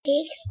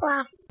Big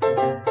fluff.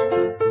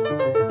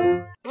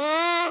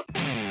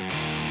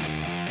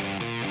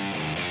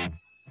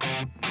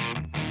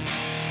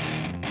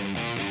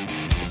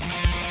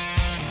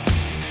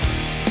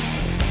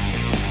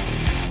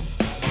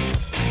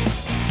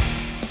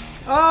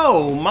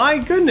 Oh my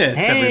goodness,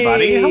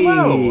 everybody.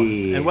 Hello,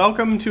 and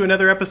welcome to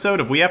another episode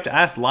of We Have to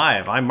Ask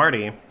Live. I'm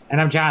Marty. And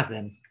I'm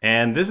Jonathan.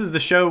 And this is the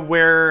show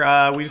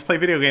where we just play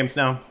video games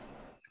now.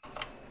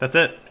 That's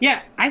it.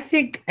 Yeah, I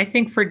think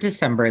for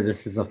December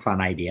this is a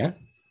fun idea.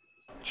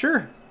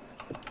 Sure.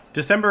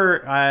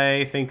 December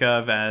I think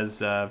of as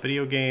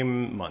video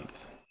game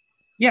month.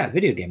 Yeah,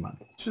 video game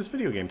month. It's just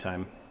video game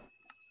time.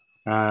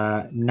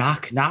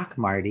 Knock knock,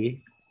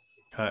 Marty.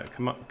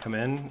 Come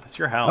in. It's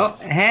your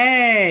house. Oh,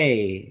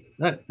 hey!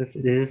 Look, this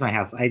is my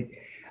house.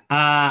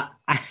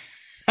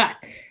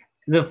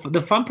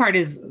 The fun part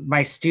is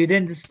my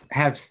students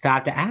have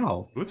stopped.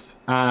 Oops.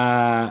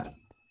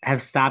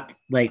 Have stopped.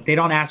 Like, they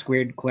don't ask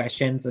weird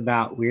questions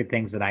about weird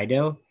things that I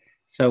do.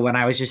 So when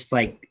I was just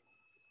like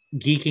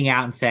geeking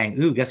out and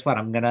saying, "Ooh, guess what?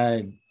 I'm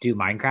gonna do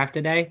Minecraft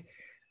today,"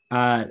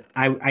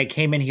 I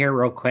came in here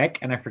real quick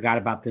and I forgot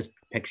about this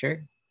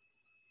picture.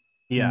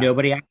 Yeah.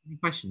 Nobody asked any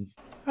questions.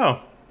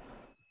 Oh.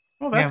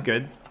 Well, that's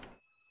good.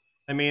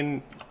 I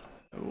mean,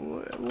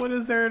 what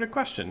is there to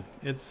question?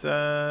 It's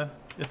art.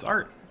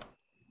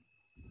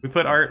 We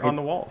put art on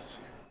the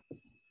walls.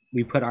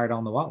 We put art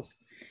on the walls.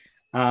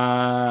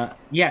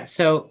 Yeah,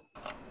 so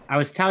I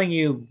was telling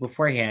you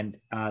beforehand,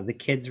 the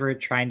kids were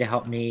trying to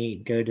help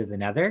me go to the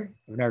Nether.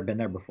 I've never been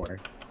there before.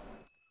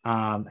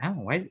 I don't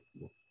know, why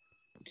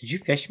did you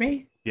fish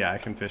me? Yeah, I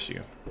can fish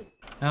you.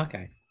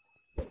 Okay.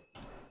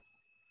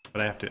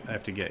 But I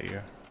have to get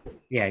you.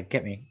 Yeah,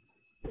 get me.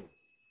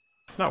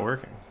 It's not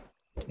working.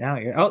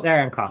 No,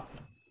 there I'm caught.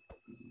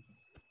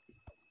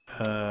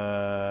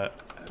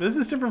 This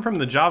is different from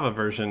the Java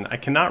version. I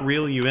cannot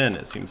reel you in,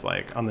 it seems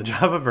like. On the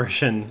Java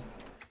version,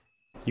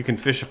 you can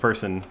fish a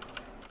person,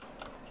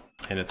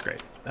 and it's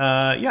great.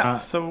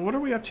 So what are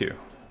we up to?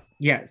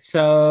 Yeah,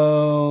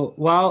 so,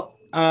 well,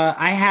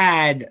 I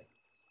had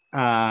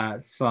I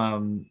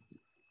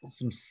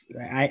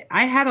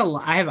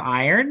have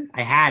iron.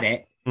 I had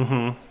it.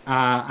 Mm-hmm.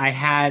 I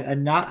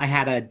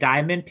had a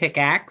diamond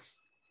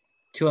pickaxe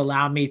to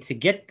allow me to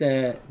get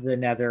the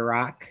nether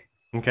rock.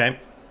 Okay.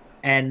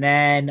 And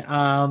then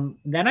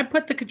I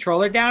put the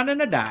controller down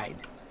and I died.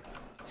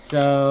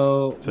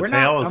 So it's a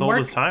tale as old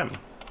as time.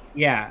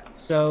 Yeah.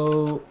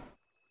 So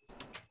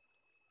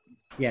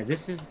yeah,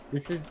 this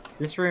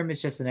room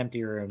is just an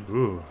empty room.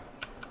 Ooh.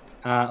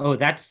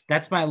 That's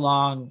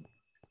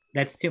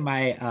to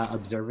my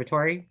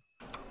observatory.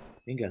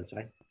 You can go this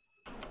way.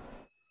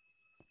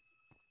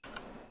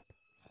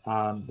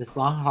 This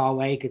long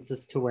hallway gets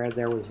us to where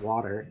there was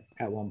water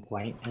at one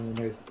point, and then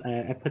there's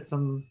I put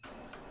some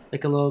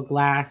like a little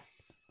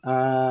glass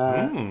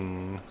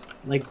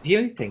like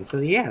viewing thing. So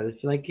yeah,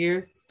 it's like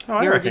I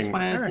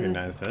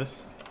recognize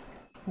this.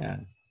 Yeah.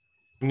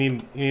 You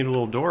need a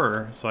little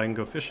door so I can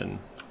go fishing.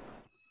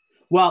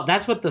 Well,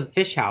 that's what the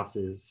fish house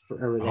is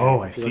for over there.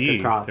 Oh, I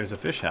see. There's a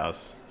fish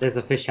house. There's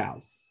a fish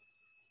house.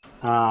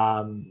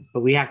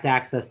 But we have to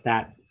access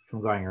that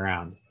from going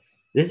around.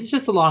 This is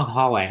just a long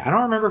hallway. I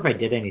don't remember if I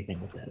did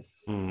anything with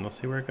this. Let's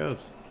see where it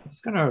goes. I'm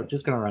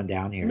just gonna run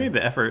down here. You made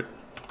the effort.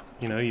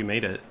 You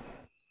made it.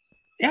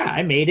 Yeah,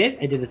 I made it.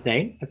 I did a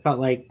thing. I felt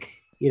like,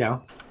 you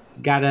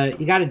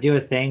gotta do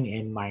a thing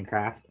in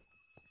Minecraft.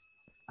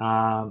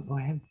 I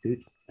have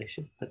boots. I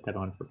should put that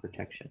on for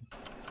protection.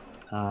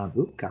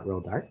 Got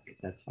real dark.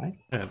 That's fine.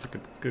 Yeah, it's a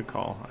good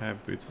call. I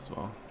have boots as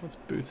well. Let's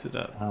boots it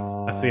up.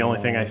 That's the only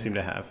thing I seem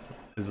to have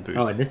is the boots.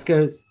 Oh, and this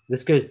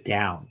goes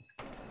down.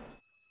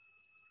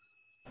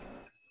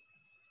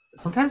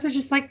 Sometimes I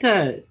just like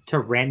to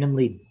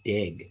randomly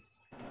dig.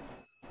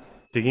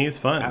 Digging is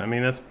fun. I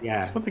mean, that's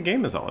what the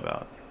game is all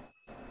about.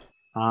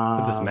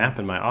 Put this map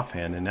in my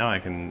offhand, and now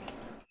I'm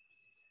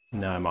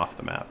off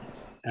the map.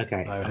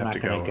 Okay, I would have to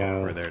go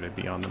over there to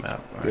be on the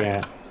map. All right.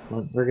 Yeah,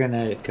 well, we're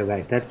gonna go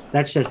back.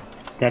 That's just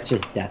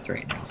death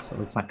right now. So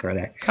let's not go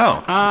there.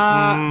 Oh.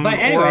 But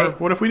anyway,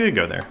 what if we did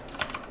go there?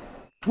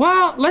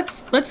 Well,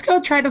 let's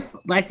go try to.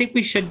 I think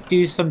we should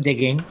do some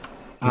digging.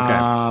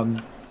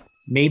 Okay.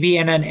 Maybe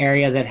in an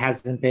area that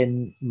hasn't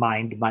been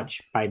mined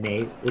much by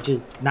me, which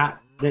is not.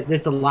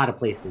 There's a lot of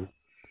places.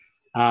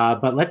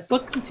 But let's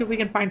look and see if we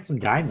can find some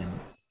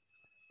diamonds.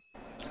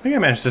 I think I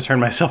managed to turn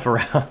myself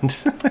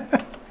around.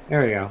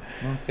 There we go.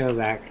 Let's go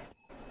back.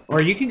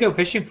 Or you can go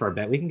fishing for a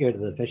bit. We can go to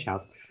the fish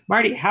house.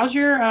 Marty, how's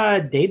your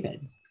day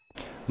been?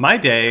 My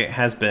day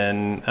has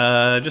been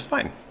just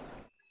fine.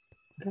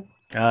 Okay.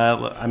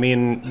 I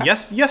mean,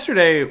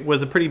 yesterday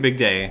was a pretty big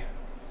day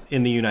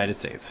in the United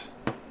States.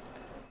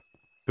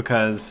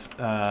 Because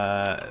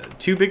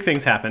two big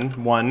things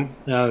happened. One,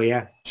 oh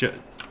yeah,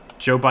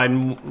 Joe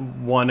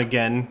Biden won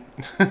again,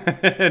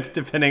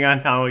 depending on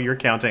how you're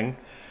counting.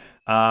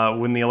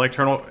 When the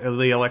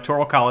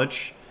electoral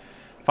college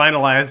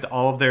finalized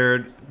all of their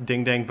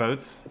ding dang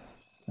votes,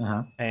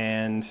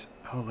 and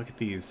look at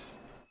these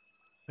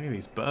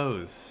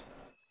bows.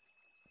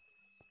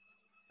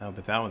 Oh,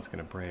 but that one's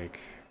gonna break.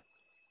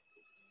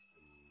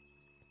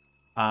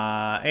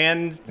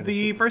 And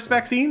the first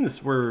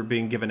vaccines were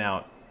being given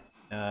out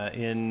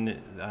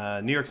in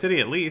New York City,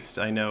 at least.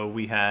 I know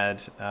we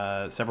had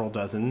several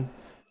dozen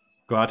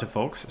go out to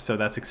folks, so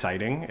that's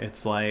exciting.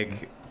 It's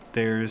like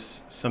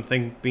there's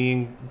something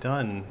being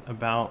done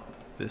about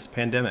this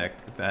pandemic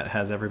that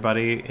has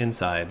everybody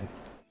inside.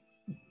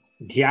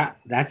 Yeah,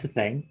 that's the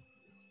thing.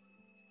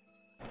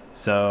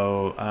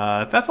 So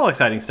that's all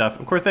exciting stuff.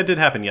 Of course, that did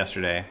happen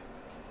yesterday.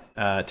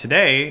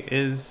 Today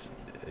is,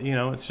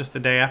 it's just the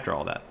day after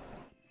all that.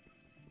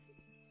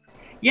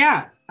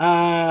 Yeah.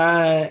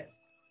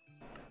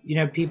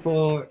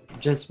 People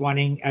just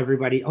wanting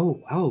everybody.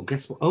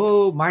 Guess what?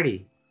 Oh,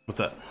 Marty. What's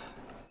up?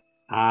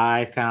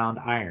 I found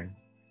iron.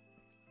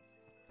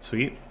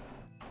 Sweet.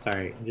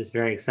 Sorry, I'm just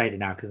very excited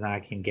now because now I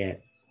can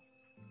get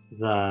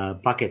the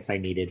buckets I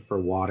needed for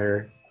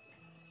water.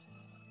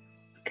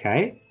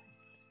 Okay.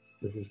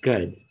 This is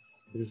good.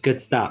 This is good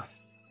stuff.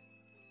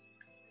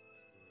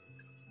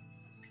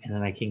 And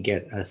then I can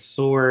get a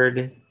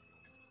sword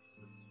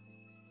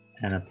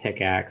and a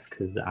pickaxe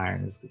because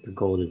the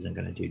gold isn't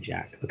going to do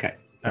jack. Okay.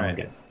 Feeling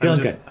good.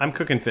 Feeling good. I'm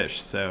cooking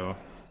fish, so.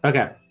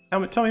 Okay.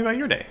 Tell me about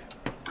your day.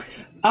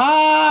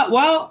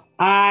 Well,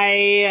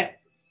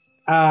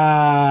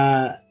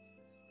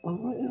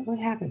 what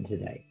happened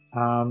today?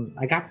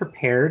 I got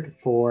prepared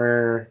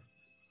for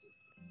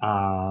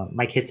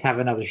my kids have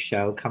another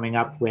show coming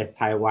up with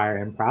High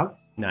Wire Improv.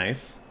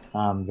 Nice.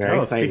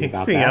 Very excited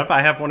about speaking that. of,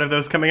 I have one of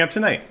those coming up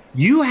tonight.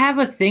 You have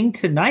a thing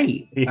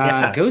tonight.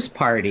 Yeah. Ghost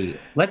Party.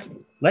 Let's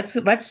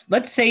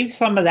save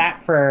some of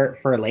that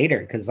for later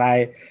because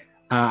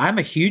I'm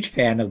a huge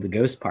fan of the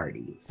Ghost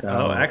Party.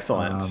 So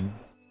excellent.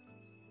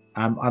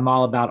 I'm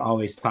all about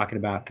always talking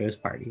about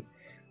Ghost Party.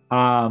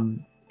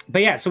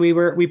 But yeah, so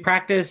we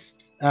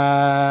practiced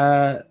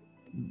my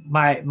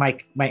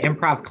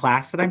improv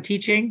class that I'm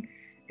teaching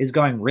is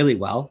going really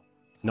well.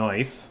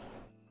 Nice.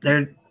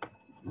 They're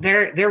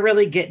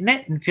really getting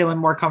it and feeling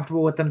more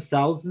comfortable with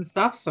themselves and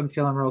stuff. So I'm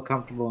feeling real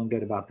comfortable and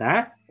good about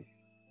that.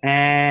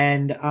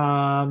 And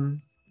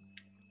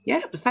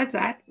besides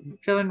that,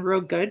 feeling real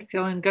good.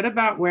 Feeling good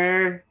about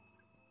where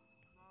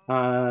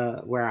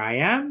I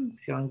am.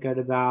 Feeling good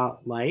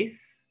about life.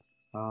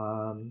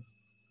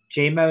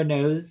 JMO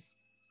Knows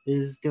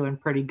is doing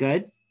pretty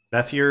good.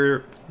 That's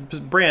your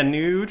brand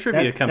new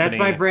trivia company. That's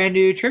my brand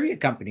new trivia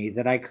company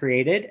that I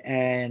created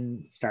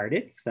and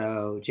started.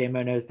 So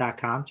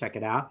jmoknows.com. Check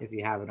it out if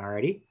you haven't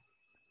already.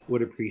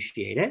 Would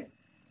appreciate it.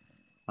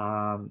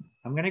 I'm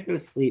going to go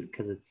sleep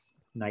because it's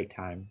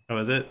nighttime. Oh,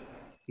 is it?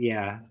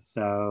 Yeah,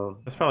 so...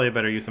 That's probably a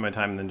better use of my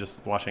time than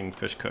just watching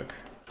fish cook.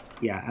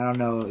 Yeah, I don't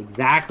know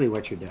exactly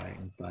what you're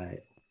doing,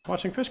 but...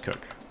 Watching fish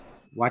cook.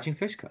 Watching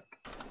fish cook.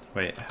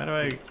 Wait,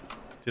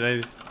 did I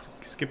just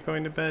skip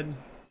going to bed?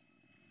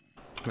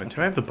 Wait,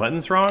 do I have the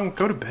buttons wrong?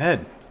 Go to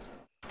bed.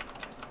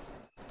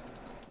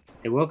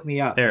 It woke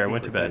me up. There, I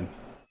went to bed.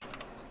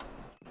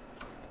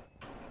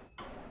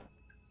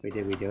 Wait,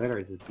 did we do it, or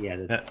is this... Yeah,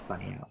 it's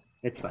sunny out.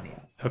 It's sunny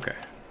out. Okay.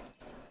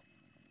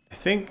 I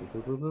think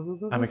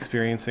I'm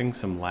experiencing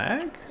some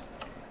lag.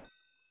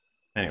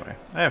 Anyway,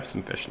 I have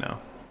some fish now.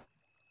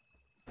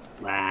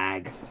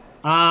 Lag.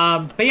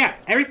 But yeah,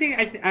 everything.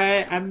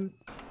 I'm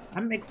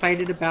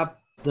excited about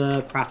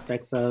the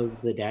prospects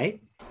of the day.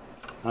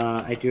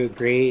 I do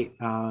agree.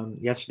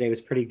 Yesterday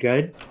was pretty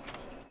good.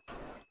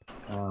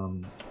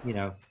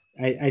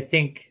 I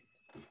think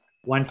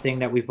one thing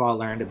that we've all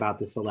learned about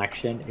this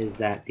election is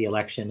that the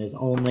election is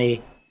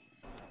only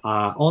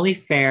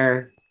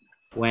fair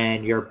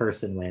when your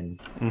person wins.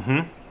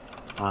 Mm-hmm.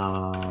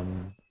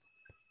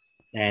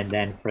 And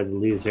then for the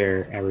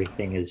loser,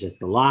 everything is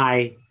just a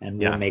lie, and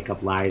we'll make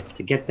up lies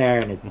to get there,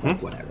 and it's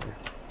like whatever.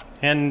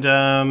 And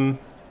I'm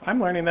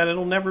learning that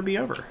it'll never be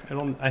over.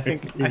 I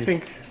think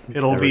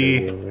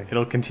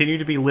it'll continue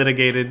to be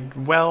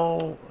litigated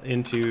well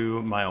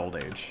into my old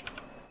age.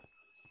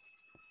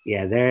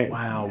 Yeah,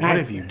 Wow, what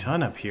have you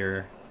done up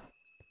here?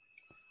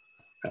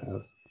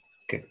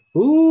 Okay.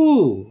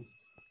 Ooh,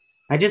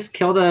 I just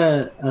killed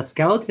a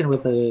skeleton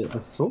with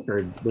a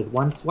sword with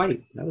one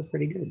swipe. That was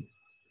pretty good.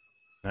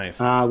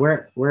 Nice.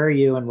 Where are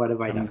you and what have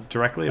I done?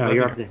 Directly above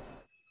you're you. up there.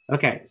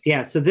 Okay,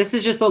 yeah. So this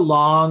is just a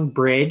long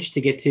bridge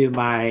to get to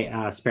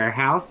my spare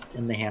house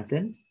in the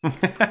Hamptons.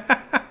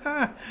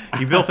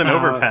 You built an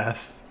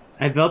overpass.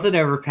 I built an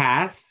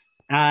overpass.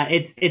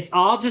 It's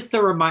all just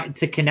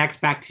to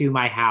connect back to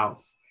my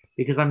house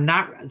because I'm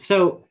not.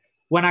 So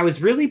when I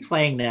was really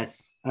playing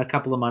this a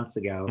couple of months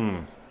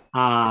ago,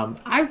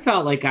 I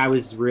felt like I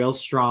was real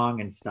strong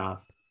and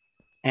stuff,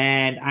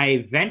 and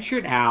I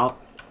ventured out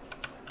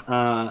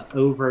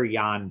over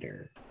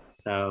yonder.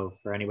 So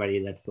for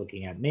anybody that's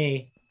looking at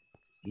me,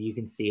 you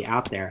can see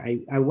out there.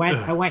 I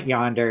went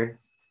yonder,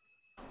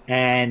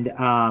 and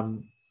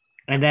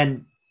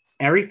then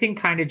everything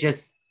kind of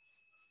just.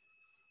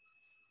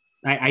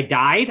 I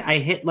died. I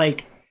hit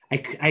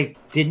I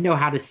didn't know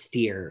how to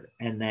steer,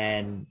 and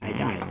then I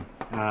died.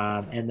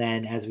 And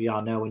then, as we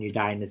all know, when you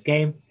die in this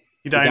game,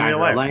 you die in real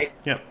life.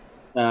 Yep.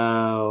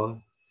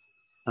 So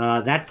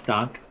that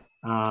stunk.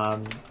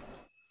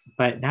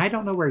 But now I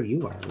don't know where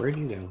you are. Where'd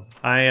you go?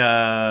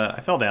 I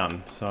fell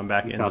down, so I'm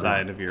back You fell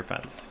inside down. of your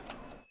fence.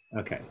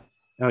 Okay.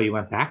 Oh, you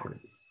went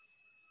backwards.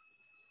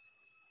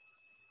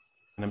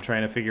 And I'm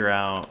trying to figure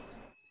out.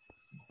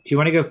 Do you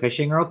want to go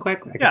fishing real quick?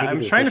 I can Yeah, take you I'm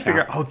the trying to fish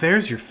figure house. out. Oh,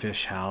 there's your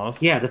fish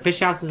house. Yeah, the fish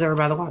house is over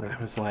by the water.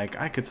 I was like,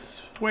 I could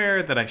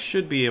swear that I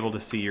should be able to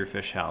see your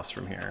fish house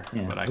from here,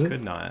 Yeah. but I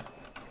could not.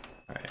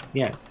 All right.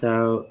 Yeah.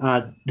 So,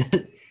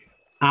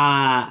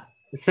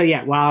 so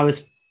yeah, while I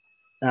was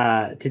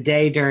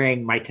today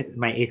during my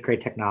eighth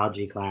grade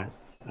technology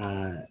class,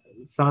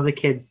 some of the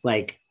kids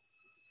like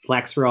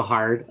flex real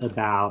hard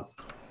about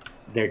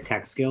their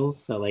tech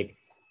skills. So like,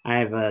 I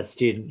have a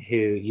student who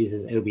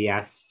uses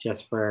OBS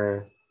just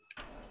for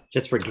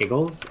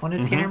giggles on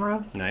his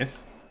camera,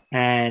 Nice.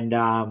 and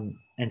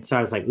so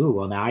I was like, ooh,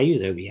 well now I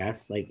use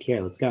OBS. Like,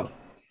 here, let's go.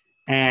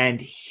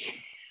 And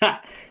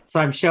so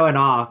I'm showing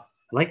off.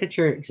 I like that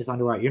you're just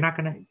underwater. You're not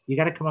gonna. You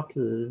got to come up to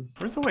the.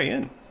 Where's the way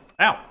in?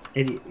 Ow.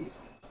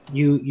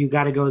 You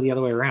got to go the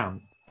other way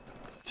around.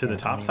 To the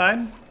top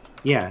side?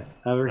 Yeah,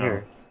 over Oh.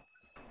 here.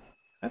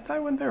 I thought I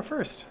went there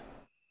first.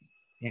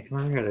 Yeah, come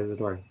over here. There's a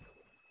door.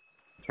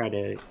 Try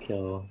to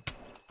kill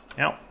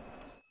Ow.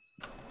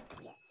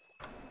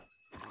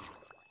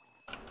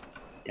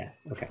 death.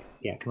 Okay.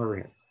 Yeah, come over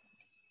here.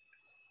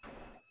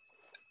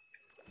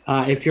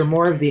 If you're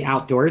more of the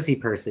outdoorsy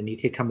person, you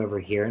could come over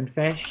here and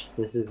fish.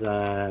 This is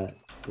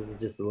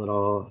just a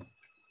little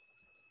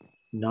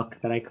nook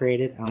that I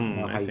created. I don't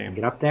know I how you see. can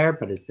get up there,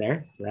 but it's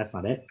there. But that's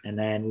not it. And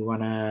then we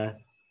want to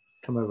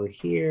come over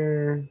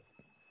here.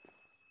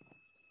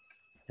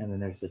 And then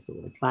there's just a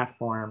little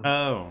platform.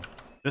 Oh,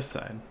 this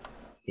side.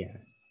 Yeah.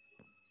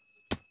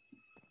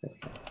 Okay.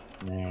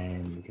 And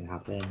then you can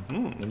hop in.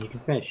 Mm. And you can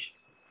fish.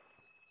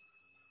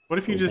 What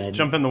if you And just then-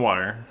 jump in the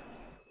water?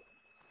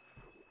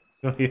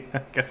 Oh, yeah, I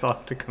guess I'll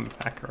have to come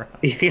back around.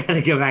 You gotta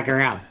go back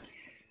around.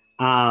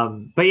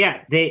 But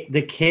yeah,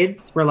 the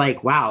kids were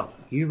like, "Wow,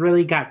 you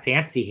really got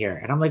fancy here."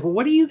 And I'm like, "Well,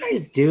 what do you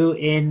guys do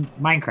in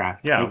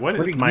Minecraft? Yeah, Like, what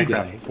is are you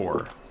Minecraft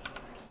doing?"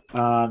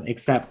 for?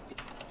 Except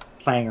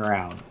playing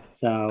around.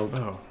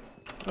 So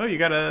Oh, you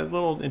got a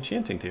little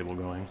enchanting table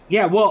going.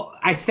 yeah, well,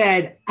 I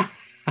said,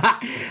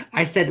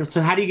 I said, so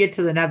how do you get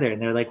to the Nether?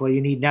 And they're like, well,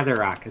 you need Nether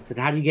rock. I said,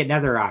 how do you get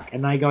Nether rock?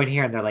 And then I go in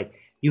here, and they're like,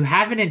 you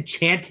have an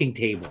enchanting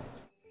table.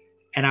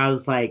 And I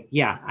was like,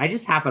 yeah, I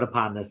just happen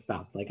upon this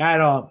stuff. Like, I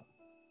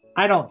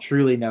don't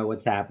truly know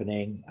what's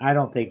happening. I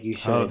don't think you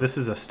should. Oh, this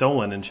is a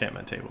stolen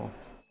enchantment table.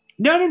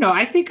 No.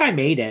 I think I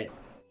made it,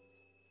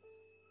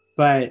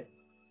 but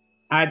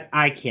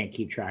I can't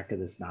keep track of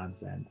this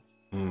nonsense.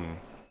 Hmm.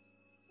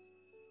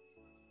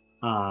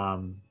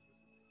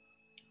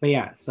 But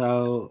yeah,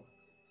 so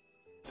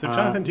So,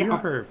 Jonathan, do you yeah.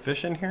 ever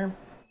fish in here?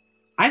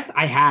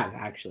 I have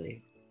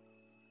actually.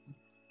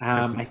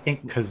 I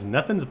think Because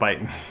nothing's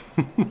biting.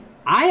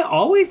 I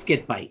always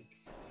get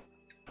bites.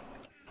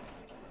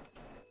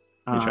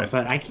 me try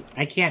But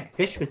I can't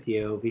fish with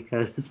you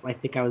because I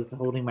think I was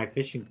holding my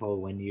fishing pole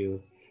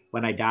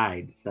when I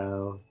died.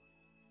 So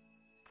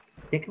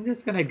I think I'm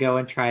just gonna go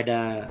and try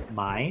to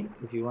mine.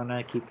 If you want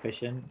to keep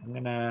fishing,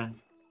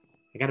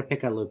 I gotta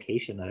pick a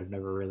location that I've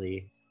never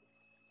really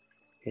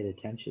paid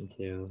attention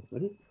to.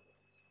 What is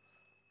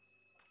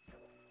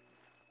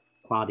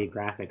quality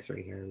graphics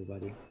right here,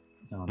 everybody?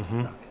 No, I'm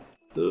stuck.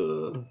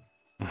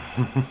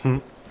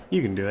 Ugh.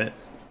 You can do it.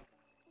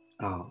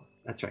 Oh,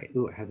 that's right.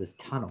 Ooh, I have this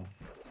tunnel.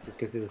 Just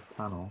go through this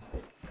tunnel.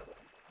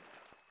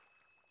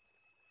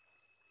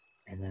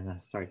 And then I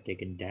start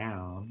digging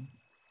down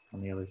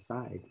on the other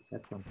side.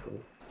 That sounds cool.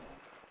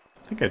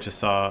 I think I just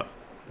saw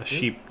a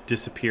sheep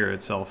disappear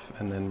itself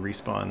and then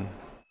respawn.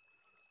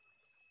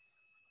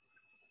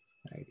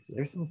 All right, so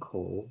there's some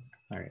coal.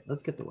 All right,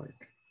 let's get to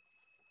work.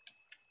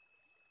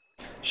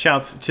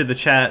 Shouts to the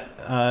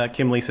chat.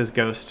 Kim Lee says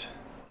ghost.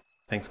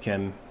 Thanks,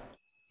 Kim.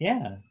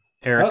 Yeah.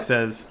 Eric Oh.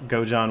 says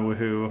go John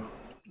woohoo.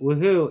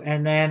 Woohoo.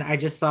 And then I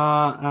just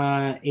saw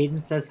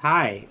Aiden says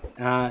hi.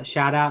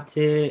 Shout out to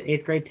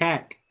 8th grade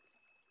tech.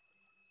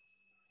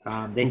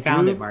 They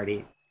found it,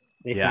 Marty.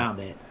 They Yeah. found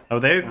it. Oh,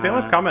 they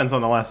left comments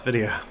on the last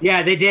video.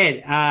 Yeah, they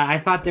did. I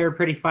thought they were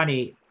pretty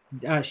funny.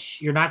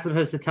 You're not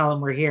supposed to tell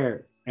him we're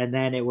here. And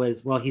then it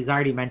was, well, he's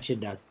already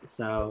mentioned us.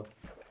 So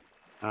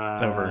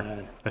It's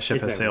over. The ship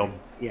it's has over. sailed.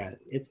 Yeah,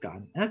 it's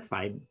gone. That's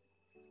fine.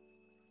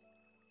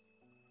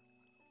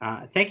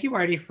 Thank you,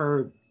 Marty,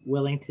 for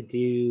willing to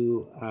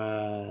do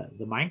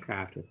the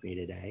Minecraft with me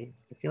today.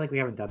 I feel like we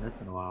haven't done this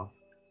in a while.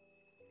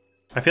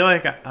 I feel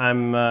like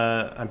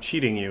I'm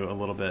cheating you a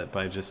little bit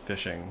by just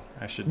fishing.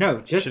 I should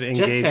just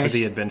engage with fish.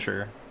 the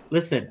adventure.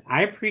 Listen,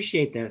 I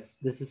appreciate this.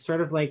 This is sort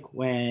of like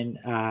when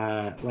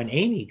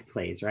Amy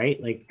plays,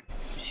 right? Like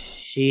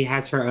she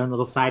has her own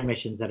little side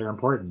missions that are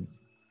important.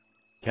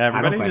 Yeah,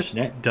 everybody just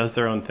question it. does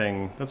their own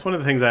thing. That's one of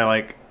the things I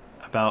like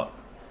about.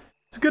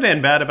 It's good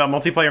and bad about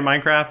multiplayer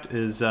Minecraft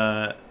is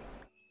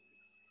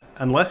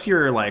unless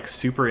you're like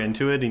super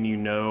into it and you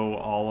know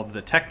all of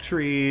the tech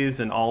trees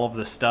and all of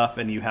the stuff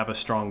and you have a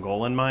strong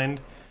goal in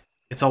mind,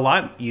 it's a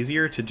lot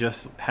easier to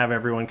just have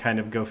everyone kind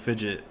of go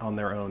fidget on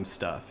their own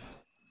stuff.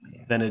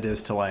 than it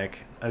is to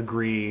like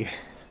agree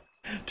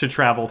to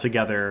travel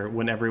together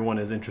when everyone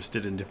is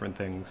interested in different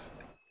things.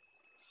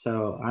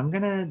 So I'm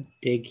gonna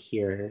dig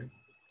here.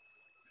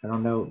 I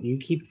don't know. You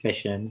keep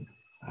fishing.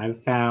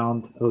 I've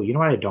found. Oh, you know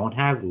what? I don't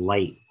have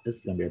light. This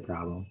is gonna be a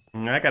problem.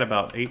 I got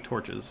about 8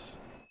 torches.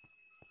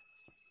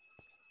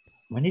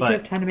 When did you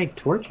have time to make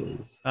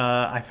torches?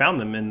 I found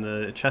them in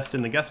the chest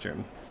in the guest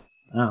room.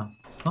 Oh,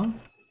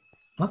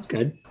 that's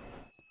good.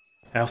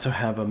 I also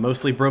have a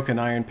mostly broken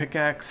iron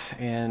pickaxe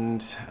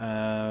and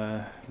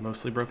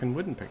mostly broken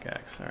wooden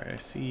pickaxe. All right, I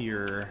see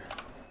your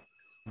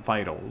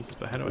vitals,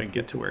 but how do I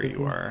get to where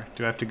you are?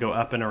 Do I have to go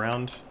up and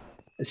around?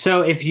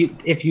 So if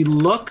you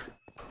look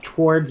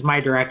towards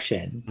my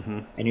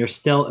direction and you're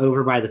still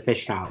over by the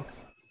fish house.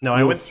 No,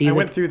 I went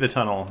through the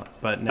tunnel,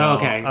 but no. Oh,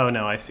 okay. Oh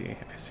no, I see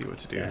what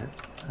to do. Yeah.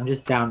 I'm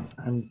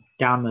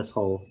down this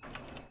hole.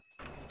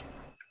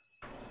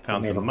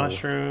 Found some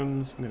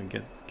mushrooms. I'm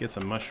gonna get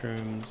some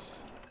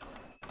mushrooms.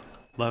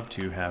 Love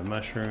to have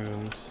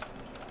mushrooms.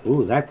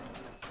 Ooh, that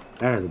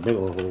is a big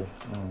old hole.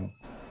 All right.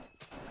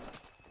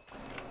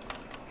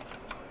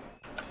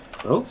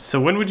 Oh. So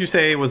when would you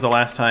say was the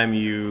last time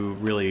you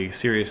really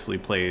seriously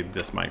played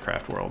this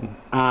Minecraft world?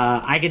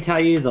 I can tell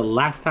you the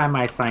last time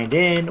I signed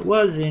in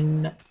was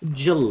in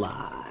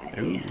July.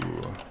 Ooh.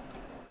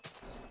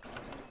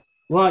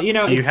 Well, you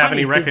know. Do you have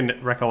any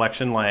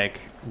recollection?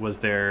 Like, was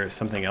there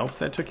something else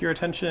that took your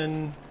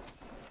attention?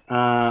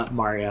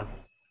 Mario.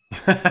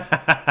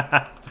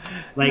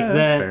 Like yeah,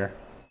 that's fair.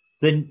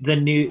 The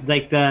new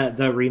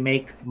the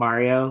remake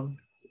Mario.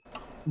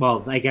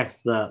 Well, I guess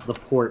the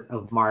port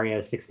of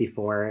Mario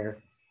 64.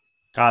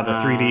 The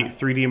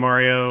 3D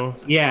Mario.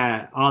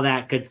 Yeah, all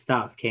that good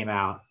stuff came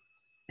out,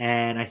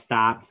 and I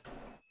stopped.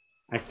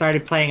 I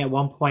started playing at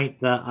one point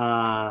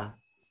the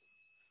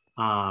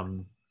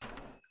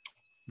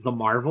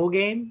Marvel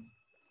game.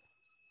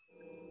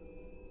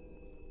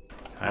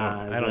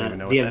 I don't even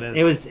know what that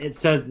is.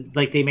 So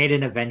like they made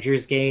an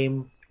Avengers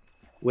game,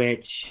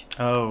 which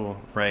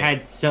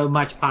had so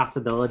much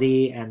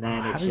possibility, and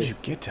then how did you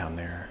get down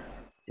there?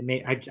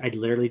 I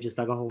literally just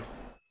dug a hole.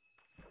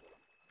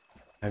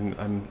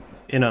 I'm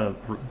in a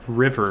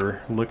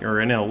river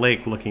in a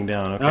lake looking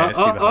down. Okay, I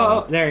see the hole.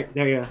 Oh, there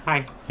you go.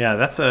 Hi. Yeah,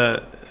 that's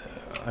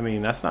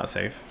not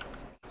safe.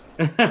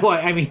 Well,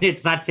 I mean,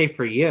 it's not safe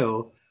for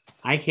you.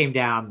 I came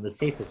down the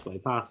safest way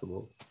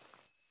possible.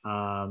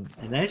 And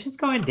then it's just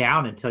going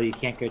down until you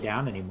can't go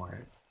down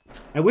anymore.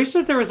 I wish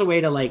that there was a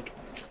way to like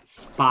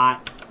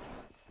spot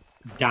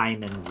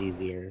diamonds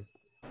easier.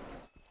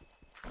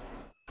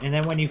 And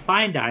then when you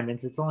find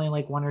diamonds, it's only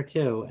like 1 or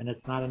 2, and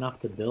it's not enough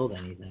to build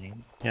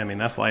anything. Yeah, I mean,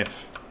 that's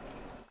life.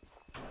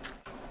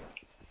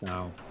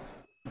 So.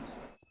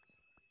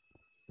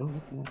 Oh,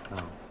 what's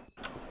that? Oh.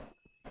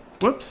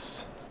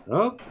 Whoops.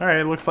 Oh. All right,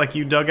 it looks like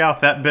you dug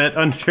out that bit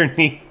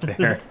underneath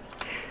there.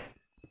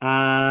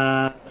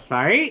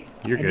 Sorry.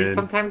 You're good. I just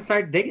sometimes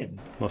start digging.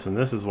 Listen,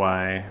 this is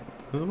why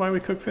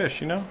we cook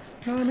fish, you know?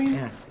 You know what I mean?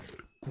 Yeah.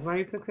 This is why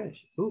you cook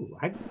fish. Ooh,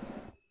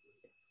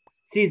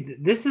 See,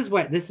 this is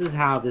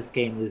how this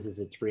game loses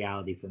its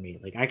reality for me.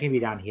 Like, I can be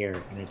down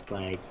here, and it's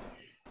like,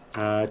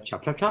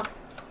 chop, chop, chop.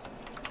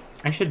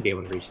 I shouldn't be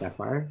able to reach that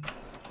far.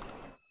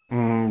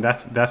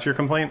 That's your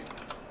complaint?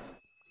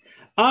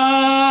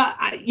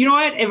 You know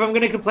what? If I'm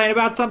gonna complain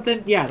about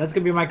something, yeah, that's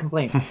gonna be my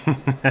complaint.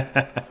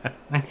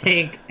 I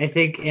think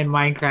in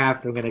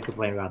Minecraft, I'm gonna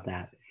complain about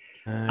that.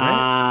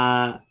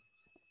 Right.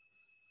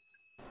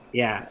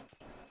 Yeah.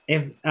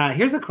 If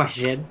here's a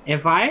question: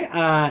 if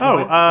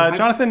I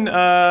Jonathan,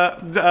 I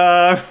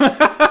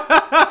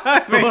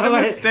made a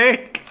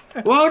mistake.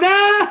 Whoa,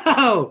 no!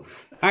 All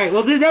right,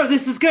 well, no,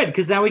 this is good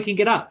because now we can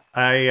get up.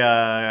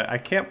 I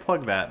can't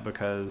plug that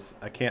because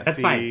I can't That's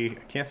see. Fine.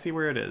 I can't see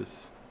where it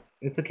is.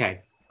 It's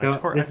okay. I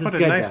put a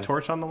nice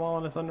torch on the wall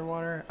and it's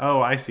underwater.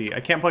 Oh, I see.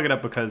 I can't plug it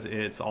up because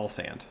it's all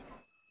sand.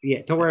 Yeah,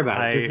 don't worry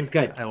about it. This is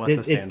good. I let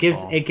the sand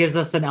fall. It gives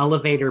us an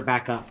elevator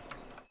back up.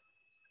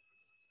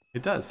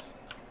 It does.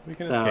 We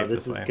can escape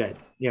this way. This is good.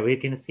 Yeah, we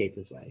can escape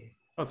this way.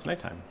 Oh, it's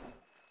nighttime.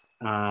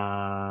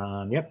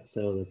 Yep.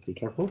 So let's be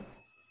careful.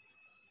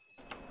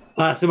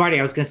 So Marty,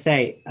 I was gonna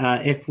say,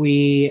 if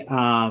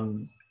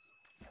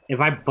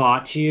I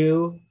bought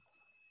you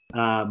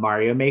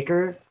Mario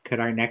Maker, could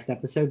our next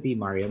episode be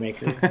Mario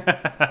Maker?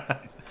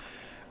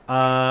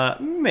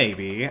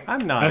 Maybe.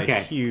 I'm not a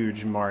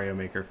huge Mario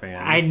Maker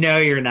fan. I know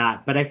you're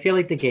not, but I feel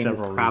like the game is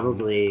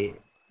probably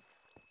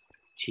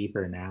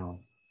cheaper now.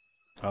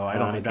 Oh, I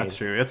don't think that's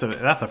true.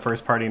 That's a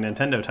first-party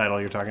Nintendo title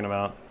you're talking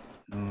about.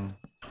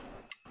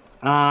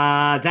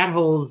 That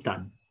hole's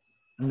done.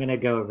 I'm gonna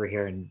go over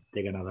here and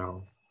dig another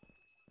hole.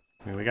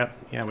 I mean, we got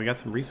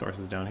some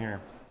resources down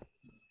here.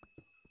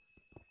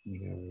 Let me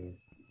go over here.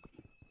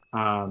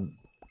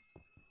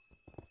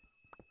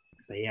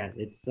 But yeah,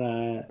 it's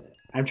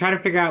I'm trying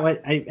to figure out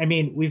what I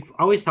mean, we've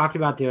always talked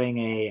about doing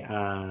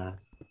a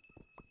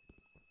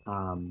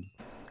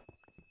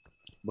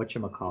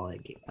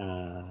whatchamacallit,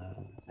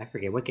 I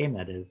forget what game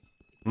that is.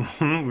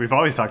 We've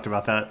always talked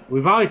about that.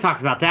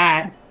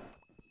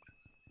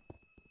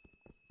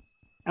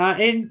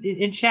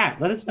 in chat.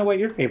 Let us know what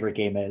your favorite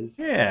game is.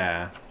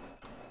 Yeah.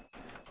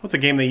 What's a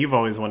game that you've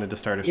always wanted to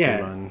start a stream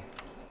Yeah. on?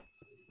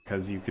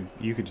 Because you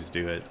could just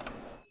do it.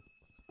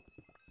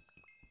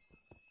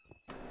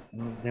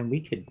 Well, then we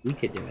could do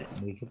it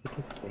and we could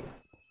participate.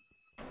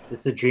 This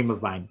is a dream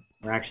of mine.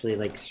 We're actually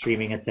like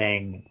streaming a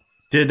thing.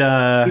 Did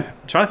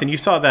Jonathan, you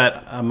saw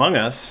that Among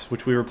Us,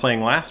 which we were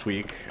playing last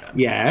week,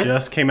 Yes.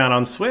 just came out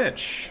on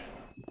Switch.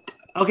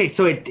 Okay,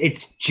 so it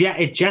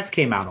just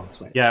came out on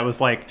Switch. Yeah, it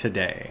was like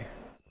today.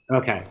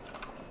 Okay.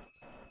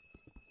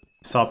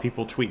 Saw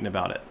people tweeting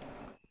about it.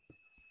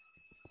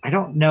 I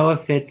don't know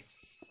if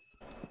it's.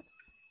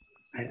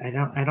 I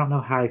don't know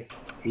how I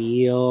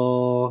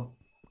feel.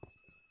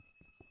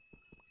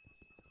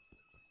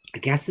 I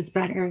guess it's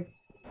better.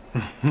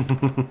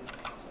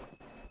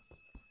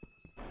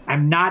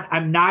 I'm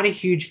not a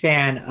huge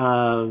fan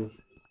of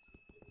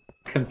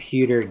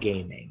computer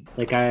gaming.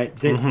 Like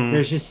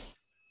there's just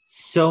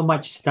so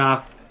much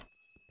stuff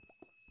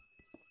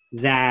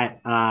that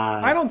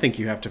I don't think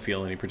you have to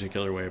feel any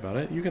particular way about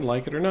it. You can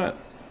like it or not.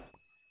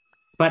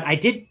 But I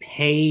did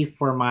pay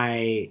for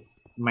my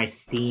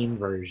Steam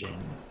version,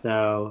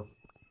 so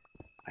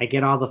I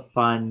get all the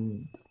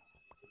fun.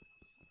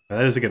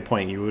 That is a good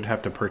point. You would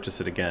have to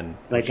purchase it again.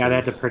 Like I'd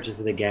have to purchase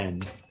it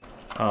again.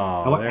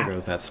 Oh, there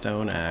goes that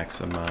stone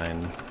axe of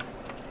mine.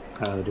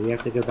 Oh, do we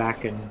have to go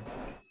back and?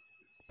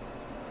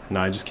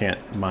 No, I just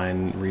can't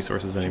mine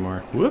resources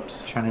anymore.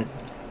 Whoops. I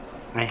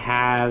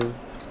have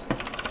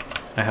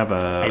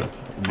a.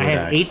 I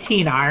have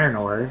 18 iron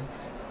ore.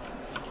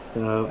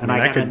 So, and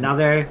I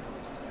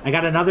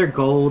got another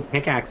gold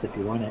pickaxe if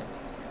you want it.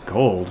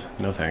 Gold?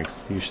 No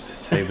thanks. You should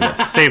save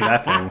that. Save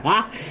that thing.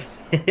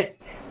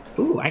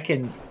 Ooh, I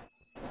can.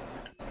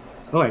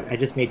 Oh, I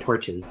just made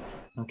torches.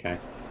 Okay.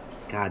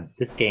 God,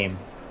 this game.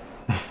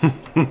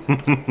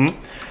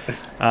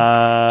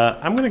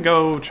 I'm gonna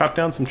go chop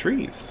down some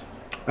trees.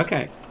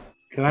 Okay.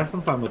 Go have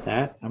some fun with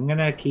that. I'm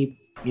gonna keep,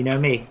 you know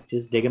me,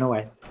 just digging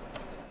away.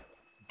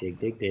 Dig,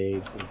 dig,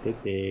 dig,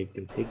 dig, dig,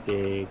 dig, dig,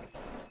 dig.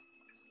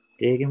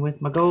 Digging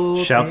with my gold.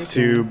 Shouts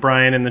to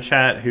Brian in the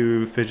chat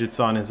who fidgets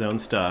on his own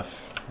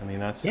stuff. I mean,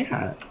 that's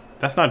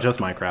not just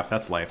Minecraft.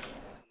 That's life.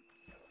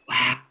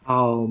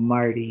 Wow,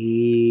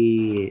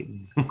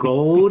 Marty.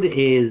 Gold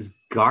is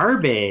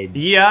garbage.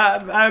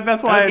 Yeah,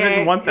 that's why I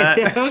didn't want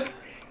that.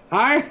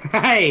 All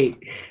right.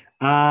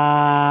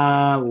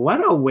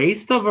 What a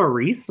waste of a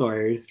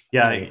resource.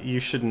 Yeah, you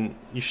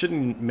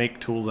shouldn't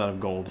make tools out of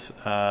gold.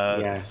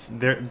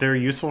 They're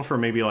useful for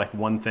maybe like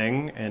one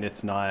thing, and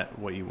it's not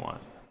what you want.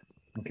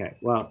 Okay,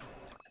 well,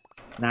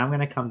 now I'm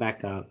gonna come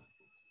back up,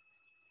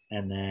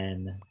 and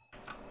then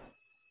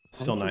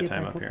still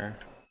nighttime up here.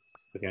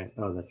 Okay.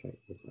 Oh, that's right.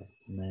 This way,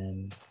 and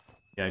then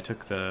yeah, I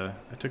took the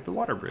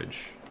water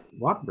bridge.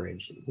 Water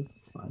bridge. This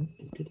is fun.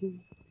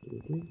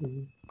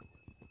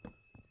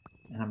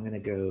 And I'm gonna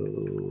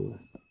go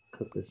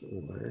cook this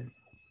ore.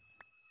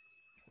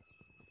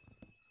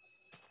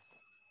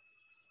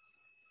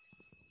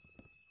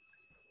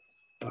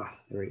 Ah,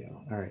 there we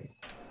go. All right.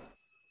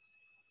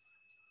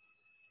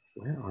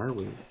 Where are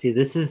we? See,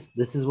 this is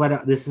the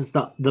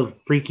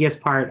freakiest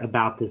part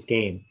about this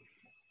game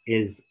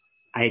is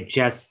I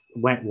just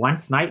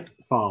once night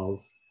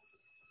falls,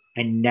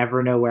 I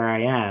never know where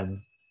I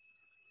am,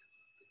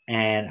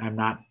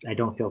 and I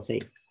don't feel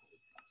safe.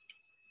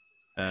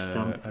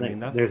 I mean,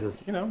 that's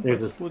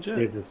legit.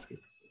 There's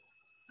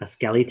a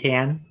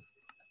skeleton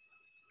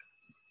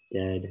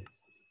dead.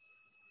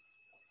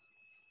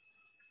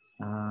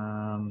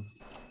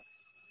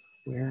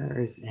 Where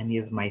is any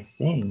of my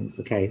things?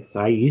 Okay, so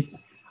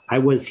I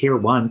was here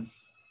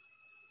once.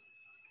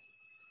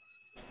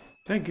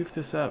 Did I goof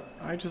this up?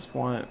 I just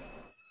wanted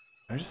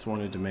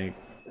to make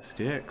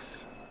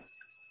sticks.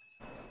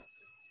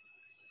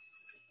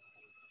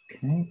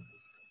 Okay.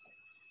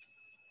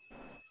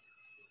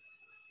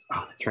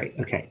 Oh, that's right.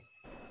 Okay.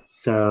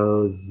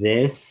 So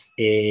this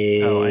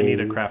is... Oh, I need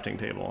a crafting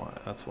table.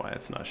 That's why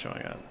it's not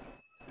showing up.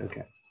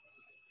 Okay.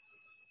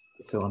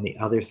 So on the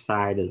other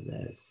side of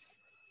this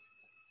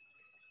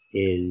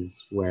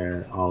is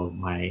where all of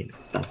my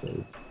stuff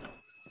is.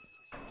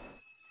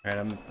 All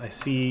right, I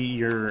see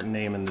your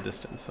name in the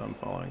distance, so I'm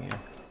following you.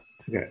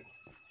 Okay.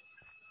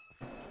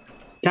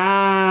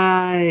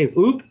 Dive!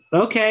 Oop!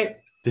 Okay.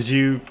 Did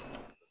you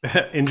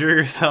injure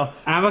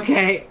yourself? I'm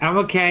okay.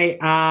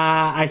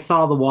 I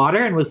saw the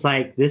water and was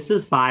like, this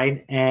is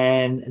fine.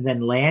 And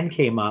then land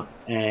came up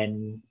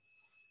and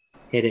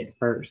hit it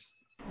first.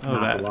 Oh,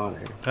 not the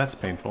water. That's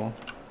painful.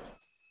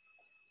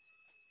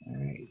 All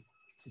right.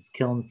 Just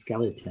killing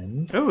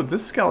skeletons. Oh,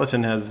 this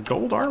skeleton has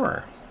gold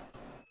armor.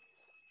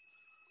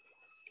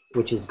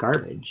 Which is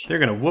garbage. They're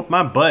gonna whoop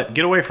my butt.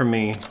 Get away from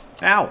me.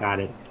 Ow! Got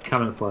it.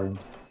 Coming for him.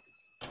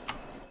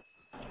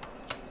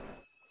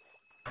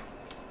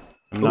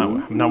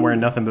 I'm not wearing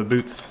nothing but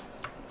boots.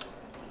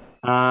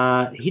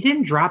 He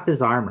didn't drop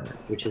his armor,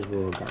 which is a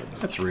little garbage.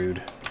 That's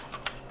rude.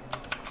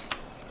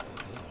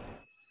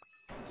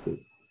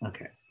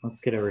 Okay, let's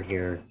get over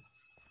here.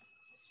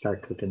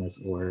 Start cooking this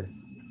ore.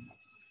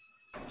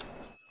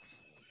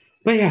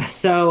 But yeah,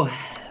 so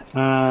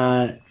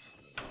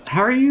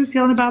How are you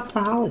feeling about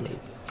the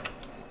holidays?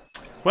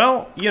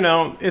 Well,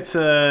 it's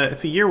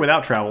a year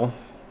without travel,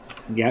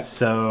 Yep.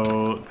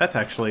 so that's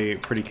actually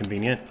pretty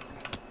convenient.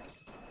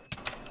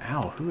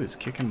 Ow, who is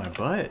kicking my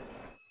butt?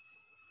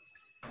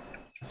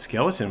 The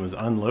skeleton was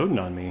unloading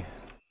on me.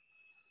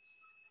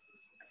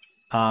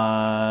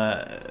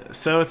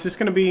 So it's just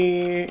gonna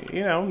be,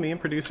 me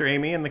and producer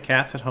Amy and the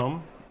cats at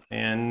home,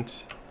 and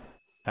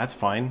that's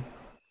fine.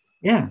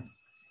 Yeah.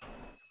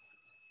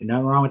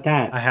 Nothing wrong with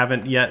that. I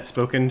haven't yet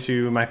spoken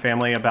to my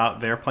family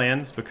about their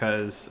plans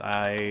because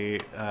I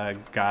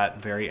got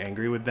very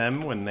angry with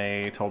them when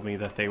they told me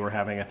that they were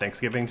having a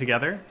Thanksgiving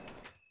together.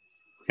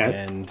 Okay.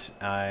 And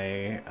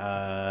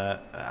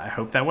I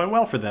hope that went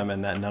well for them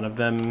and that none of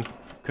them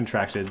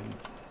contracted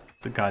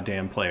the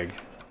goddamn plague.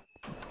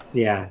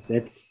 Yeah,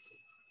 that's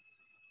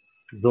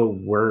the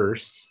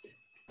worst.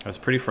 I was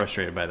pretty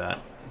frustrated by that,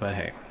 but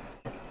hey.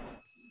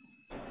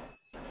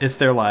 It's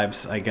their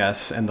lives, I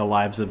guess, and the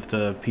lives of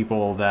the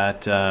people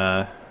that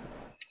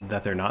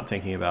they're not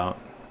thinking about.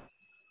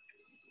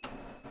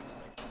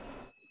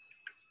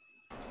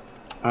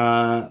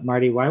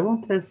 Marty, why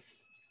won't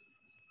this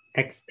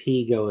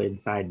XP go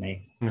inside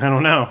me? I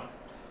don't know.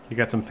 You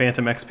got some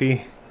Phantom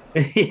XP?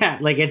 Yeah,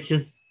 like it's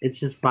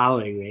just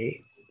following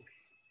me.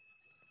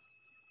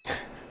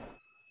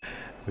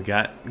 We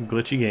got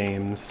glitchy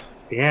games.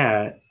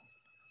 Yeah.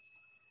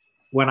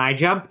 When I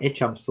jump, it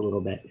jumps a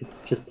little bit.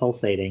 It's just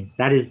pulsating.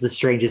 That is the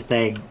strangest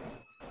thing. You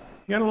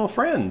got a little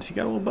friend. You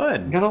got a little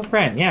bud. Got a little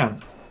friend, yeah.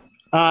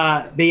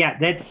 But yeah,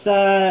 that's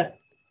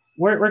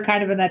we're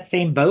kind of in that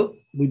same boat.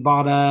 We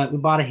bought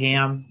a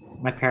ham.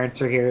 My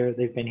parents are here.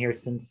 They've been here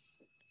since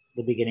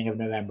the beginning of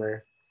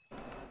November.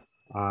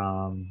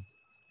 And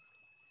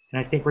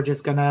I think we're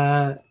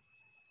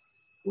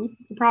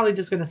probably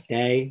just gonna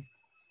stay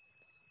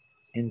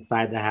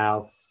inside the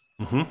house.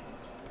 Mm-hmm.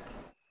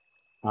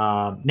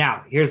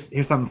 Now here's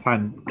something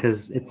fun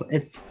because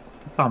it's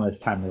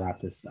almost time to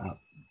wrap this up.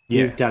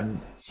 Yeah. We've done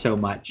so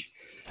much.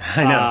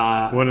 I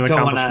know. What an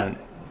accomplishment.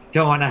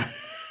 Don't wanna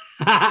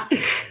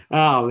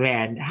Oh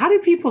man, how do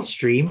people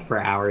stream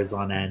for hours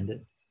on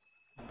end?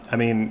 I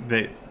mean,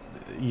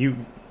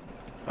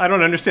 I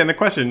don't understand the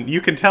question.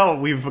 You can tell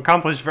we've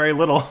accomplished very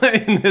little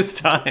in this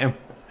time.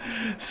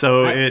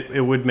 So it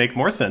would make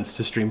more sense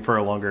to stream for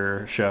a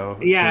longer show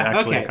to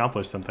actually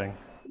accomplish something.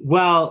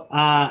 Well,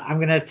 I'm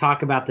going to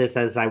talk about this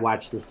as I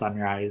watch the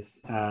sunrise.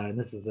 And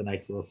this is a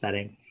nice little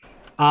setting.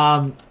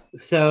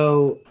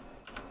 So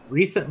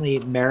recently,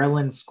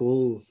 Maryland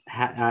schools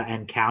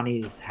and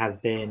counties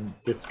have been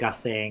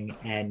discussing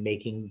and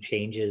making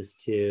changes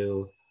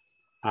to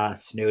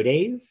snow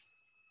days.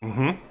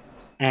 Mm-hmm.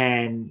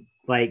 And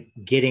like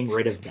getting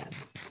rid of them.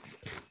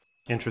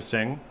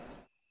 Interesting.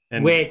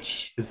 And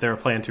which is there a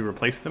plan to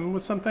replace them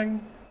with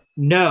something?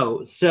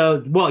 No.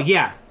 So, well,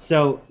 yeah.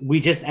 So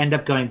we just end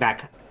up going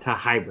back to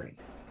hybrid.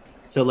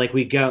 So like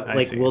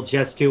we'll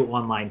just do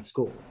online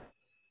school.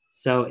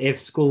 So if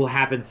school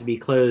happens to be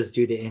closed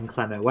due to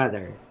inclement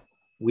weather,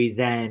 we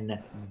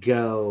then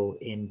go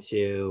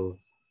into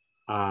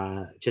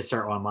just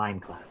our online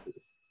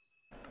classes.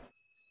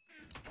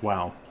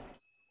 Wow.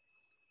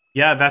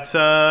 Yeah, that's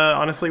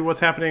honestly what's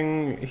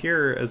happening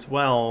here as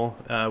well.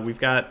 We've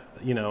got,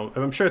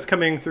 I'm sure it's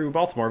coming through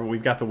Baltimore, but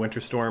we've got the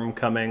winter storm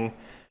coming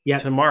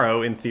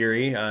tomorrow, in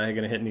theory,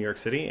 going to hit New York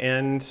City.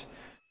 And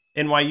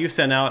NYU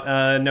sent out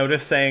a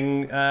notice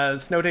saying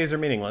snow days are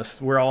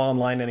meaningless. We're all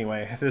online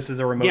anyway. This is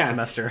a remote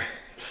semester.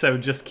 So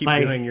just keep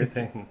doing your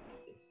thing.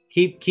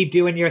 Keep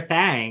doing your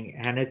thing.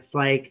 And it's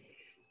like,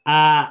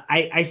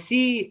 I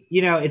see,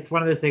 it's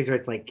one of those things where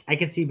it's like, I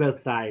can see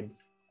both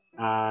sides.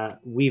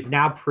 We've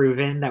now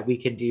proven that we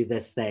can do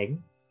this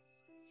thing.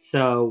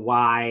 So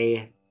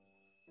why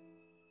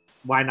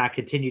not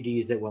continue to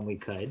use it when we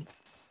could?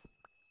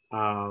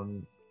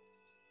 And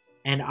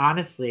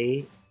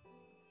honestly,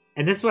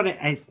 and this is what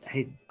I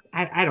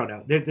don't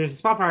know. There's a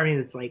small part of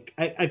me that's like,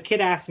 a kid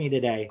asked me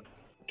today,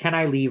 can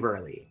I leave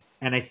early?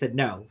 And I said,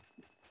 no.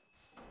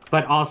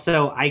 But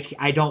also,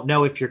 I don't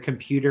know if your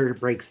computer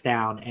breaks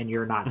down and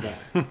you're not there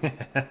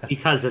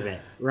because of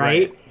it,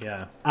 right?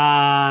 Yeah.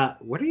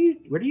 What are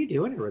you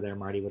doing over there,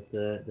 Marty, with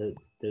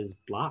those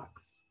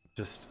blocks?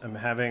 Just I'm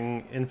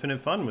having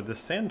infinite fun with this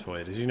sand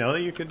toy. Did you know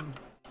that you could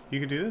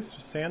do this?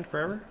 Just sand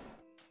forever?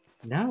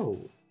 No,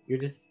 you're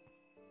just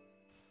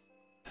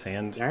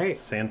sand. Right.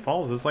 Sand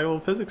falls. It's like a little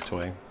physics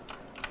toy.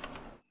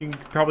 You can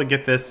probably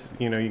get this.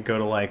 You go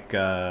to like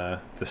the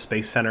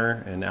Space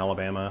Center in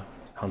Alabama,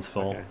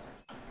 Huntsville. Okay.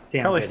 They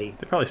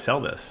probably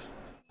sell this.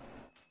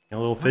 A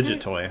little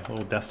fidget toy, a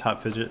little desktop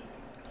fidget.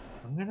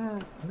 I'm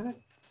gonna.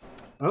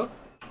 Oh,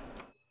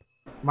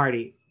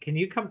 Marty, can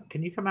you come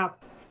out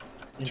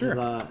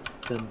into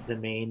the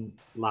main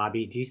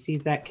lobby? Do you see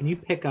that? Can you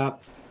pick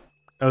up?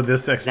 Oh,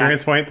 this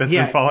experience point that's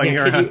been following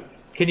you around.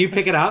 Can you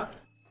pick it up?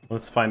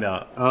 Let's find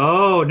out.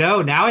 Oh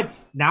no! Now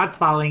it's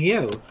following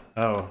you.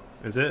 Oh,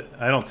 is it?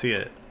 I don't see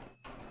it.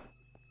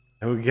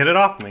 Oh, get it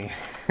off me!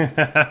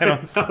 I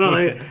don't see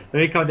it. Let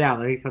me come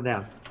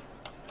down.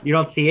 You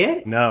don't see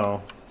it?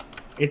 No.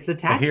 It's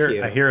attached to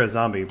you. I hear a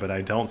zombie, but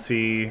I don't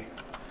see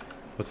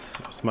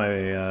What's my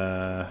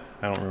I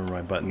don't remember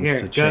my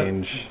buttons to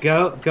change.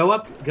 Go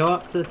up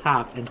to the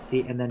top and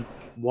see, and then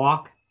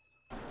walk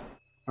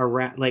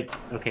around. Like,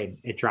 okay,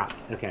 it dropped.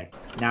 Okay,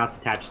 now it's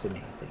attached to me,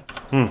 I think.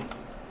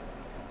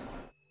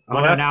 Oh,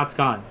 well, no, now it's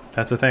gone.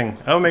 That's a thing.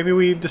 Oh, maybe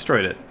we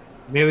destroyed it.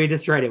 Maybe we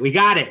destroyed it. We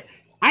got it.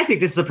 I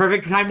think this is the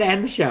perfect time to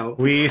end the show.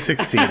 We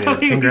succeeded.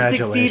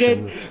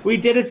 Congratulations. Succeeded. We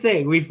did a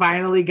thing. We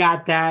finally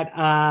got that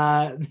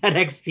that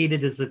XP to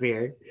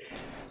disappear.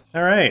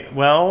 All right.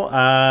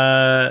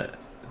 Well,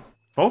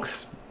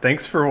 folks,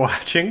 thanks for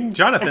watching.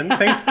 Jonathan,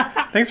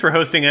 thanks for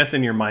hosting us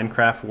in your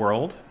Minecraft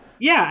world.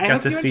 Yeah, I got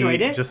hope to you see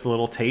enjoyed it. Just a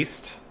little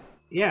taste.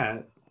 Yeah.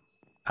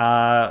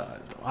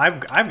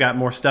 I've got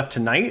more stuff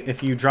tonight.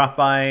 If you drop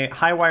by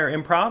Highwire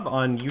Improv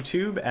on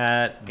YouTube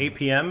at 8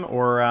 p.m.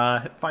 or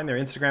find their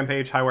Instagram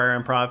page,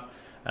 Highwire Improv,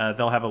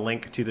 they'll have a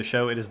link to the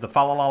show. It is the Fa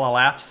La La La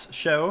Laughs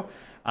show.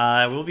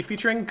 We'll be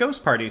featuring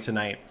Ghost Party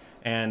tonight,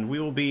 and we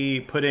will be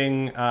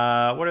putting what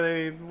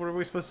are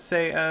we supposed to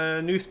say?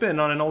 A new spin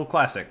on an old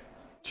classic.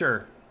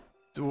 Sure,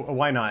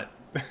 why not?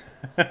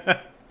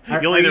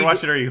 You'll either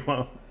watch it or you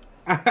won't.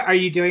 Are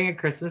you doing a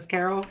Christmas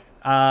Carol?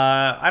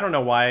 I don't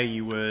know why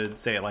you would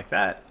say it like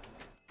that.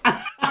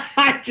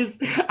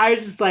 I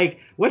was just like,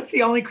 what's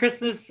the only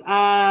Christmas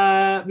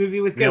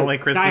movie with ghosts? The only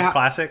Christmas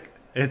classic?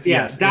 It's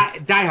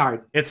Die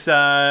Hard. It's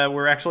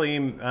we're actually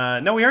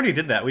no, we already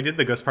did that. We did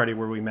the Ghost Party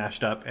where we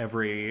mashed up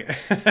every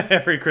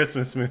every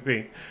Christmas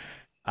movie,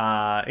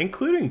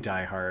 including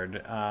Die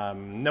Hard.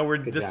 No,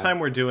 this time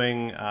we're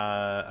doing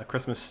a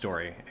Christmas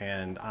Story,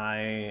 and I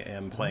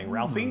am playing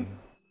Ralphie,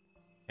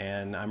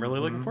 and I'm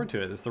really looking forward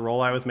to it. It's the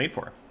role I was made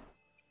for.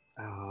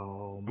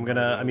 Oh,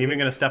 I'm even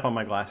gonna step on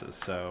my glasses.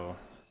 So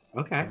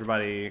okay,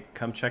 everybody,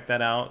 come check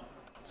that out.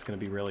 It's gonna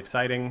be really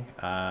exciting.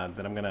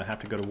 Then I'm gonna have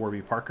to go to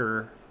Warby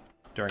Parker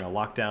during a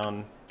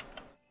lockdown,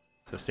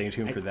 so stay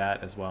tuned for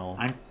that as well.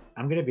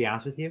 I'm gonna be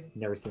honest with you.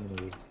 Never seen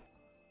the movie.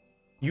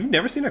 You've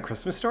never seen A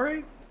Christmas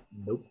Story?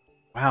 Nope.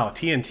 Wow,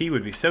 TNT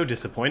would be so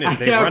disappointed.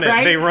 They run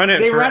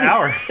it for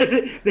hours.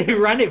 They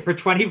run it for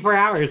 24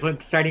 hours,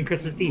 starting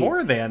Christmas Eve.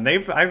 More than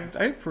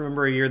I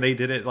remember a year they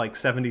did it like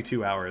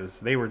 72 hours.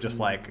 They were just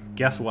like,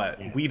 guess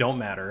what? Yeah. We don't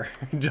matter.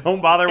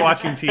 Don't bother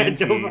watching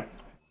TNT.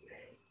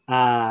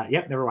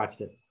 Yep, never watched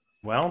it.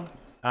 Well,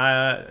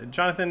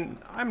 Jonathan,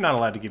 I'm not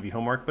allowed to give you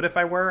homework, but if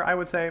I were, I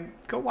would say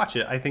go watch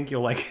it. I think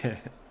you'll like it.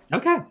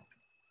 Okay.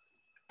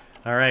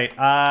 All right.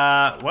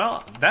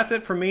 Well, that's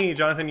it for me.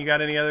 Jonathan, you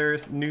got any other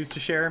news to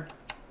share?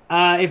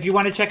 If you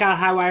want to check out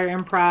Highwire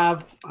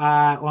Improv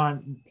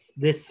on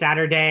this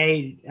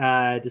Saturday,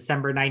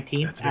 December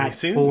 19th at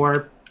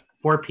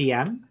 4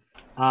 p.m.,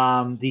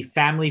 the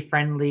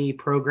family-friendly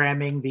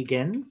programming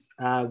begins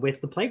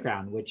with the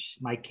playground, which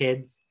my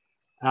kids,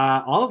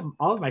 all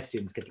of my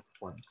students get to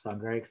perform. So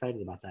I'm very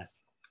excited about that.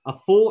 A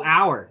full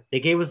hour. They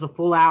gave us a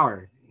full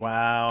hour.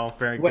 Wow,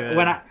 very good.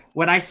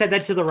 When I said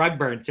that to the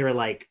Rugburns, they were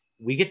like,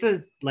 "We get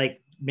to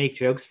like make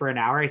jokes for an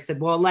hour." I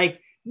said, "Well,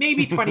 like."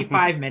 Maybe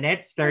 25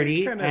 minutes,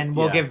 30, and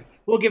we'll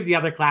give the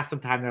other class some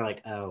time. They're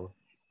like, oh.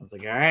 I was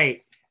like, all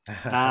right.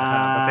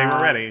 But they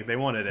were ready. They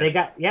wanted it.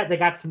 They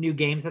got some new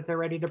games that they're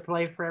ready to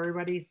play for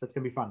everybody, so it's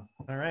gonna be fun.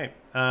 All right.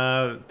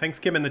 Thanks,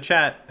 Kim, in the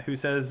chat, who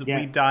says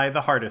we die the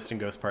hardest in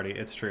Ghost Party.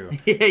 It's true.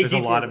 There's a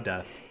lot of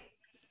death.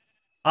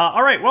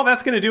 All right. Well,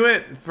 that's gonna do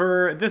it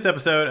for this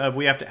episode of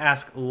We Have to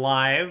Ask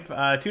Live.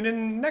 Tune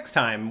in next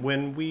time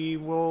when we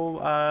will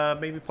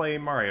maybe play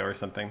Mario or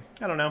something.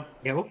 I don't know.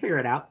 Yeah, we'll figure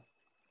it out.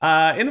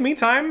 In the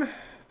meantime,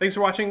 thanks for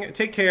watching.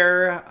 Take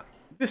care.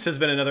 This has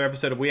been another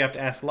episode of We Have to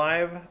Ask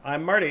Live.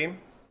 I'm Marty.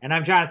 And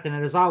I'm Jonathan.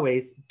 And as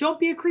always, don't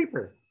be a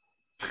creeper.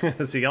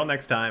 See y'all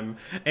next time.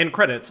 And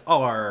credits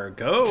are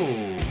go.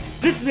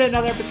 This has been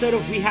another episode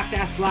of We Have to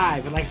Ask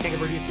Live. I'd like to thank our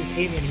producers,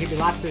 Amy and Hebe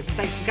Lobsters. And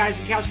thanks to guys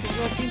and couch for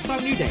the theme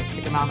song New Day.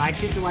 Check them out on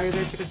iTunes, and while you're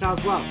there, check us out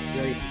as well.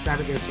 Really subscribe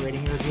to give us a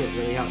rating and review. It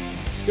really helps.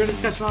 Join the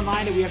discussion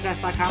online at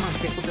WeHaveToAsk.com or on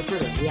Facebook or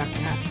Twitter. We Have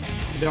to Ask.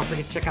 But don't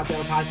forget to check out the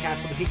other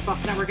podcasts on the Geek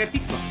Fluff Network at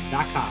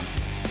geekfluff.com.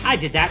 I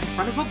did that in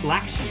front of a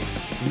black sheep.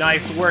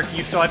 Nice work.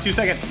 You still have 2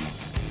 seconds.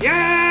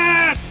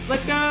 Yes!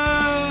 Let's go!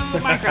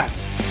 Minecraft.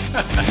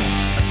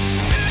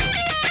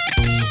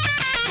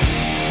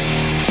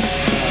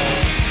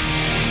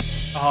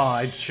 Oh,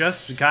 I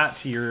just got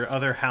to your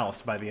other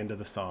house by the end of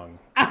the song.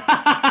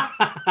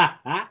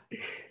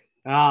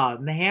 Oh,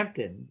 in the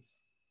Hamptons.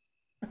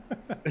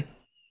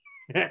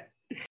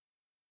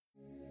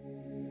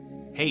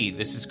 Hey,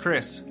 this is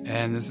Chris.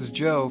 And this is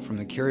Joe from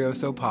the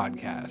Curioso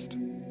Podcast.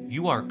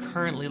 You are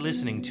currently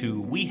listening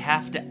to We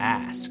Have to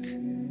Ask.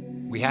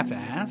 We have to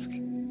ask?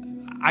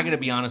 I gotta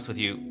be honest with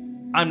you,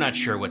 I'm not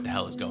sure what the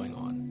hell is going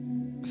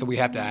on. So we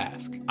have to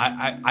ask.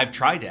 I've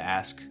tried to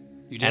ask,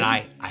 you did? And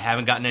I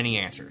haven't gotten any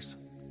answers.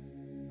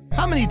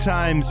 How many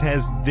times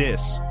has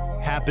this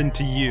happened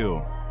to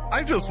you?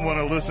 I just want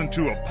to listen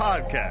to a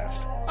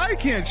podcast. I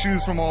can't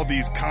choose from all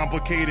these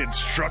complicated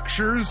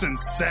structures and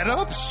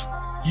setups.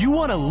 You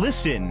want to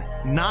listen,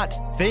 not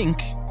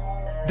think.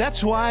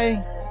 That's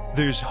why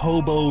there's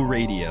Hobo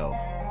Radio.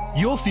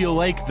 You'll feel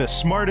like the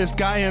smartest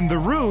guy in the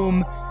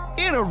room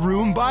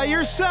by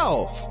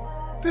yourself.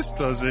 This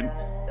doesn't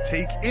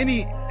take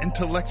any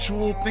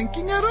intellectual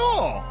thinking at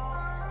all.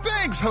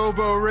 Thanks,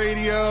 Hobo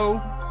Radio.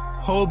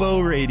 Hobo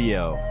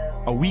Radio,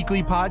 a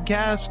weekly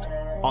podcast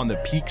on the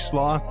Peak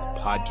Sloth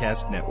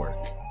Podcast Network.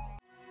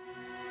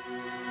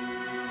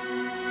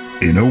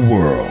 In a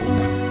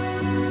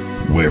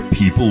world where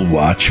people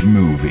watch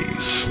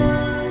movies,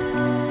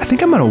 I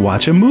think I'm going to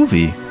watch a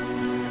movie.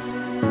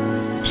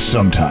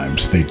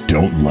 sometimes they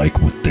don't like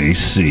what they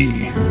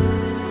see.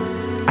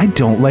 I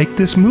don't like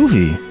this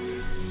movie.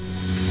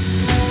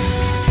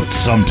 But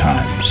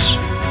sometimes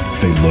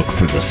they look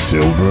for the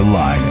silver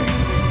lining.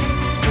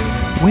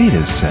 Wait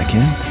a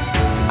second.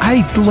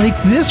 I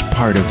like this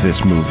part of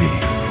this movie.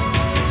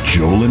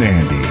 Joel and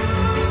Andy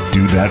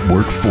do that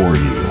work for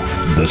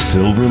you. The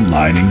Silver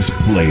Linings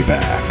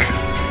Playback.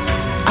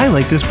 I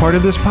like this part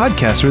of this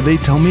podcast where they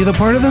tell me the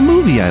part of the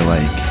movie I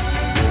like.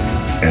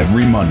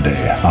 Every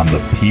Monday on the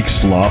Peak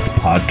Sloth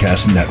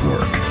Podcast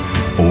Network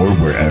or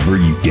wherever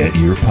you get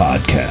your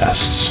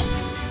podcasts.